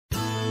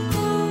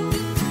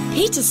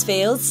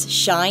Petersfield's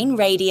Shine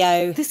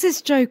Radio. This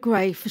is Jo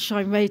Gray for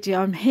Shine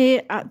Radio. I'm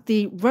here at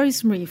the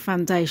Rosemary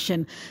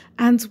Foundation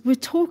and we're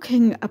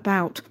talking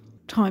about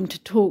Time to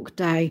Talk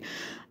Day,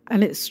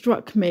 and it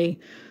struck me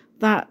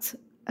that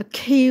a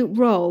key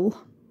role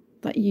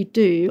that you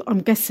do, I'm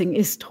guessing,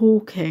 is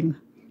talking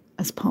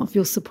as part of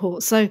your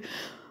support. So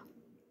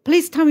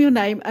please tell me your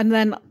name and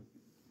then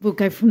we'll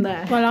go from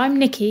there. Well, I'm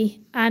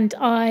Nikki and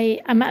I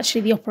am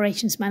actually the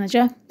operations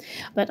manager,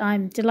 but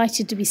I'm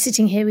delighted to be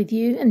sitting here with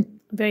you and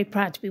I'm very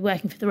proud to be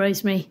working for the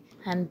Rosemary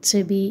and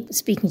to be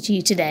speaking to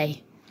you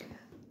today.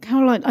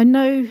 Caroline, I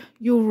know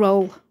your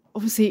role,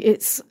 obviously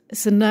it's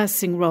a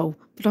nursing role,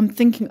 but I'm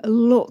thinking a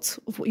lot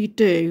of what you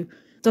do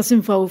does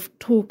involve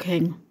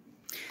talking.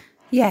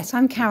 Yes,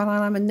 I'm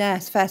Caroline. I'm a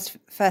nurse first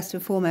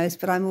and foremost,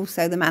 but I'm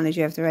also the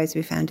manager of the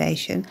Rosemary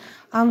Foundation.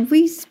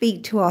 We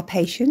speak to our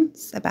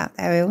patients about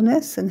their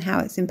illness and how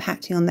it's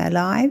impacting on their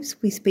lives.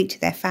 We speak to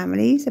their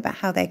families about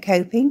how they're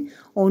coping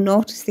or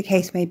not, as the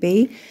case may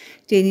be,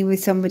 dealing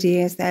with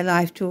somebody as their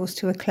life draws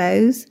to a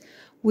close.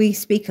 We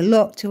speak a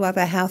lot to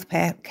other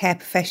healthcare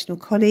professional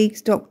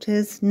colleagues,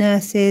 doctors,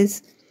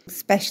 nurses,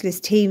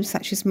 specialist teams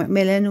such as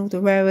Macmillan or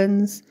the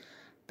Rowans.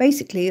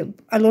 Basically,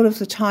 a lot of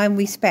the time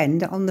we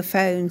spend on the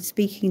phone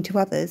speaking to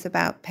others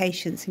about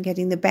patients and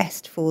getting the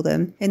best for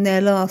them in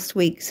their last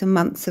weeks and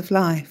months of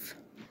life.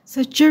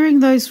 So during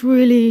those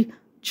really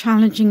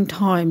challenging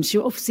times,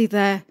 you're obviously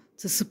there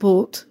to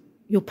support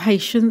your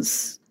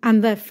patients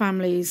and their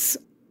families.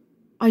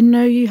 I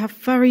know you have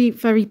very,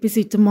 very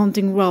busy,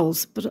 demanding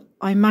roles, but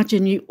I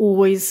imagine you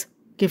always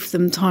give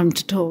them time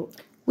to talk.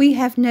 We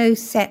have no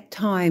set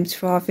times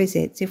for our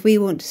visits. If we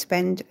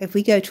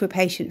go to a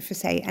patient for,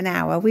 say, an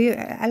hour, we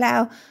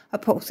allow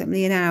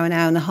approximately an hour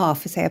and a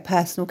half for, say, a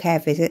personal care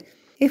visit.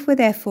 If we're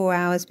there 4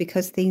 hours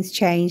because things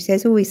change,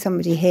 there's always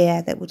somebody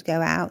here that would go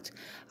out.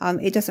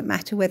 It doesn't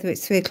matter whether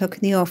it's 3:00 in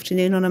the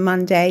afternoon on a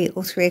Monday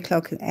or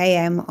 3:00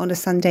 a.m. on a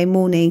Sunday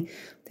morning.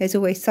 There's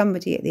always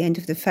somebody at the end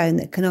of the phone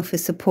that can offer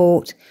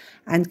support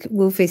and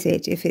will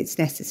visit if it's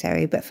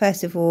necessary. But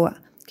first of all,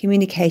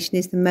 communication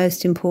is the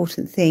most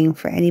important thing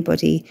for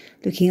anybody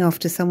looking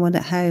after someone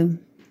at home.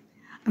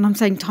 And I'm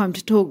saying time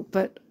to talk,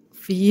 but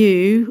for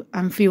you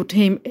and for your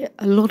team,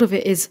 a lot of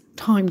it is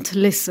time to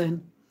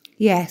listen.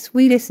 Yes,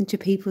 we listen to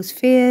people's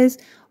fears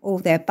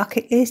or their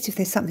bucket list if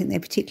there's something they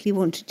particularly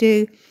want to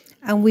do.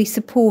 And we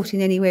support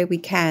in any way we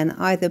can,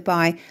 either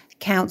by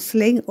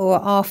counselling or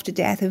after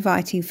death,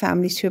 inviting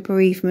families to a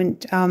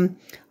bereavement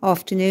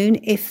afternoon.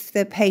 If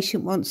the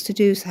patient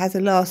has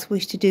a last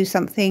wish to do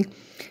something,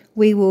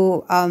 we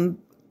will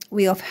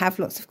have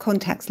lots of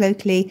contacts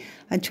locally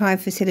and try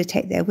and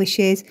facilitate their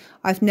wishes.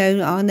 I've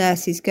known our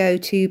nurses go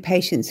to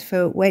patients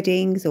for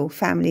weddings or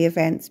family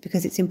events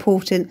because it's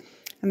important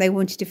and they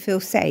wanted to feel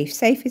safe.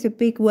 Safe is a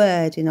big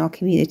word in our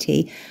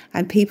community,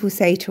 and people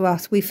say to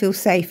us, we feel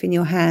safe in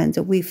your hands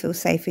or we feel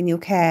safe in your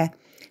care,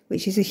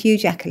 which is a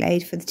huge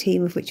accolade for the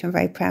team of which I'm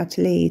very proud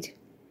to lead.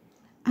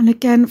 And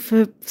again,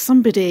 for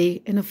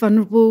somebody in a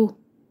vulnerable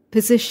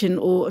position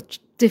or a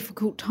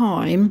difficult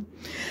time,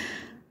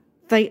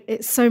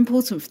 it's so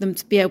important for them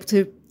to be able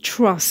to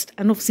trust,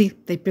 and obviously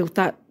they build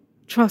that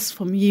trust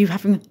from you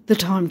having the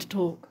time to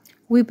talk.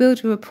 We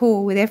build a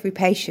rapport with every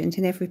patient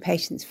and every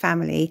patient's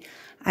family,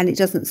 and it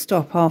doesn't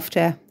stop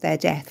after their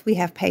death. We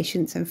have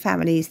patients and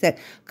families that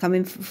come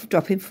in,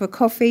 drop in for a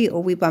coffee,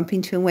 or we bump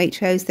into in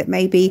Waitrose that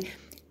may be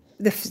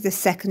the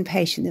second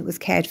patient that was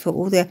cared for,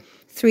 or the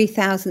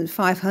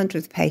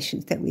 3,500th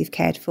patient that we've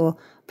cared for.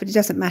 But it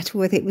doesn't matter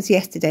whether it was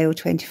yesterday or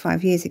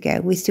 25 years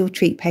ago. We still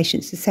treat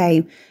patients the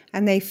same.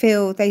 And they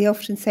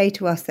often say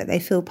to us that they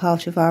feel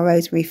part of our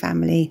Rosemary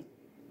family.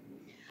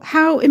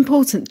 How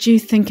important do you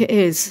think it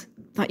is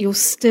that you're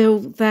still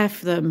there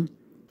for them?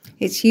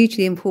 It's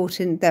hugely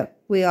important that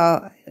we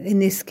are in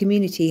this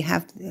community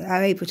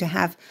are able to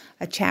have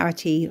a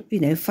charity,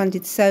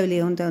 funded solely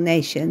on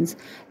donations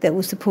that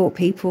will support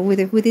people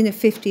within a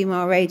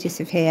 50-mile radius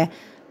of here.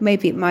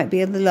 Maybe it might be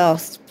in the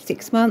last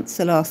 6 months,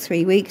 the last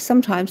 3 weeks,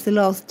 sometimes the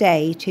last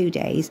day, 2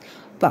 days.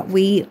 But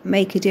we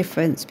make a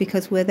difference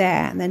because we're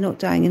there and they're not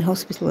dying in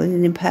hospital in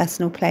an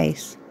impersonal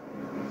place.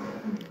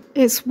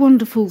 It's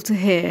wonderful to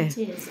hear. It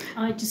is.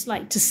 I'd just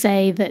like to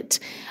say that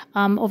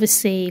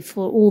obviously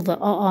for all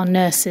our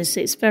nurses,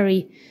 it's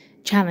very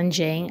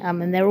challenging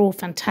and they're all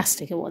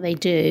fantastic at what they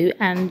do.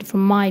 And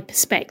from my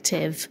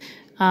perspective,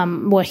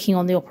 working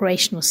on the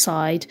operational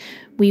side,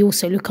 we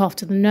also look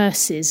after the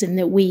nurses in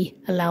that we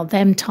allow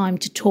them time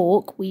to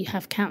talk. We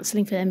have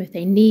counselling for them if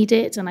they need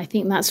it. And I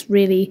think that's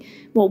really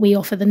what we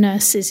offer the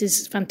nurses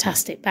is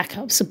fantastic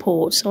backup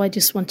support. So I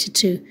just wanted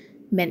to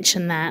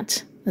mention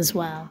that as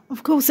well.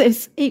 Of course,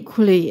 it's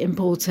equally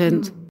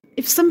important.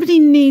 If somebody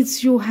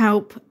needs your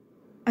help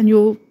and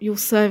your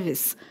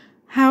service,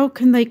 how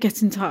can they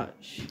get in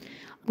touch?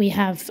 We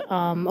have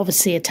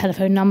obviously a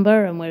telephone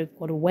number, and we've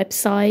got a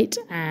website,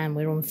 and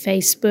we're on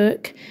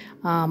Facebook.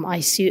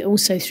 I see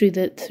also through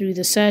the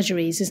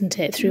surgeries, isn't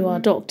it? Through our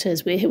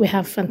doctors, we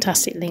have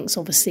fantastic links,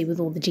 obviously, with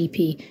all the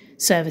GP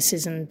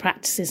services and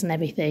practices and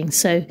everything.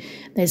 So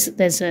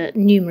there's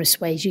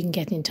numerous ways you can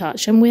get in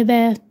touch, and we're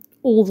there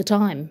all the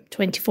time,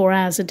 24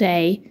 hours a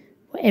day,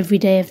 every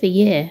day of the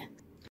year.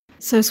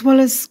 So as well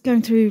as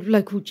going through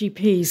local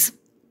GPs,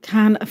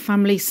 can a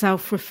family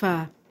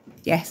self-refer?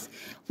 Yes,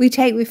 we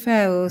take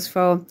referrals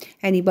from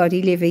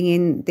anybody living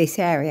in this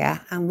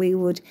area, and we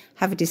would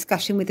have a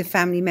discussion with the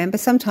family member.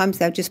 Sometimes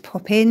they'll just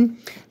pop in,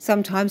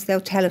 sometimes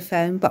they'll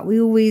telephone, but we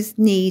always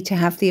need to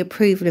have the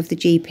approval of the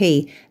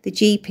GP. The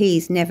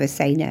GPs never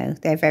say no.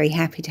 They're very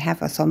happy to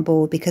have us on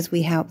board because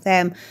we help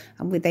them,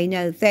 and they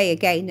know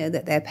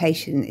that their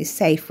patient is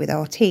safe with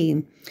our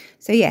team.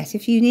 So yes,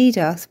 if you need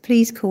us,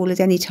 please call at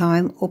any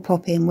time or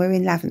pop in. We're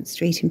in Lavant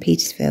Street in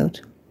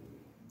Petersfield.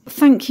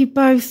 Thank you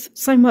both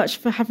so much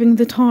for having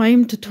the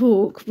time to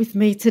talk with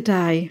me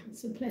today.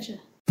 It's a pleasure.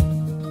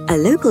 A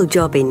local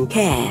job in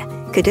care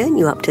could earn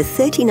you up to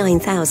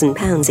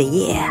 £39,000 a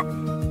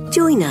year.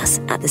 Join us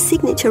at the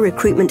Signature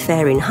Recruitment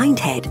Fair in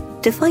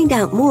Hindhead to find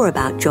out more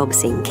about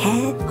jobs in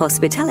care,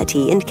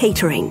 hospitality and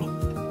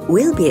catering.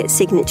 We'll be at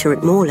Signature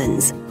at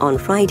Moorlands on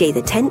Friday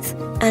the 10th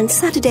and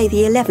Saturday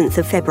the 11th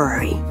of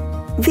February.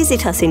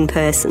 Visit us in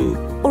person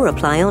or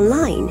apply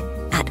online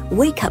at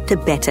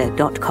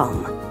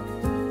wakeuptobetter.com.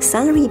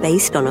 Salary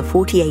based on a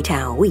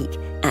 48-hour week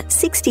at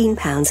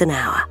 £16 an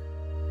hour.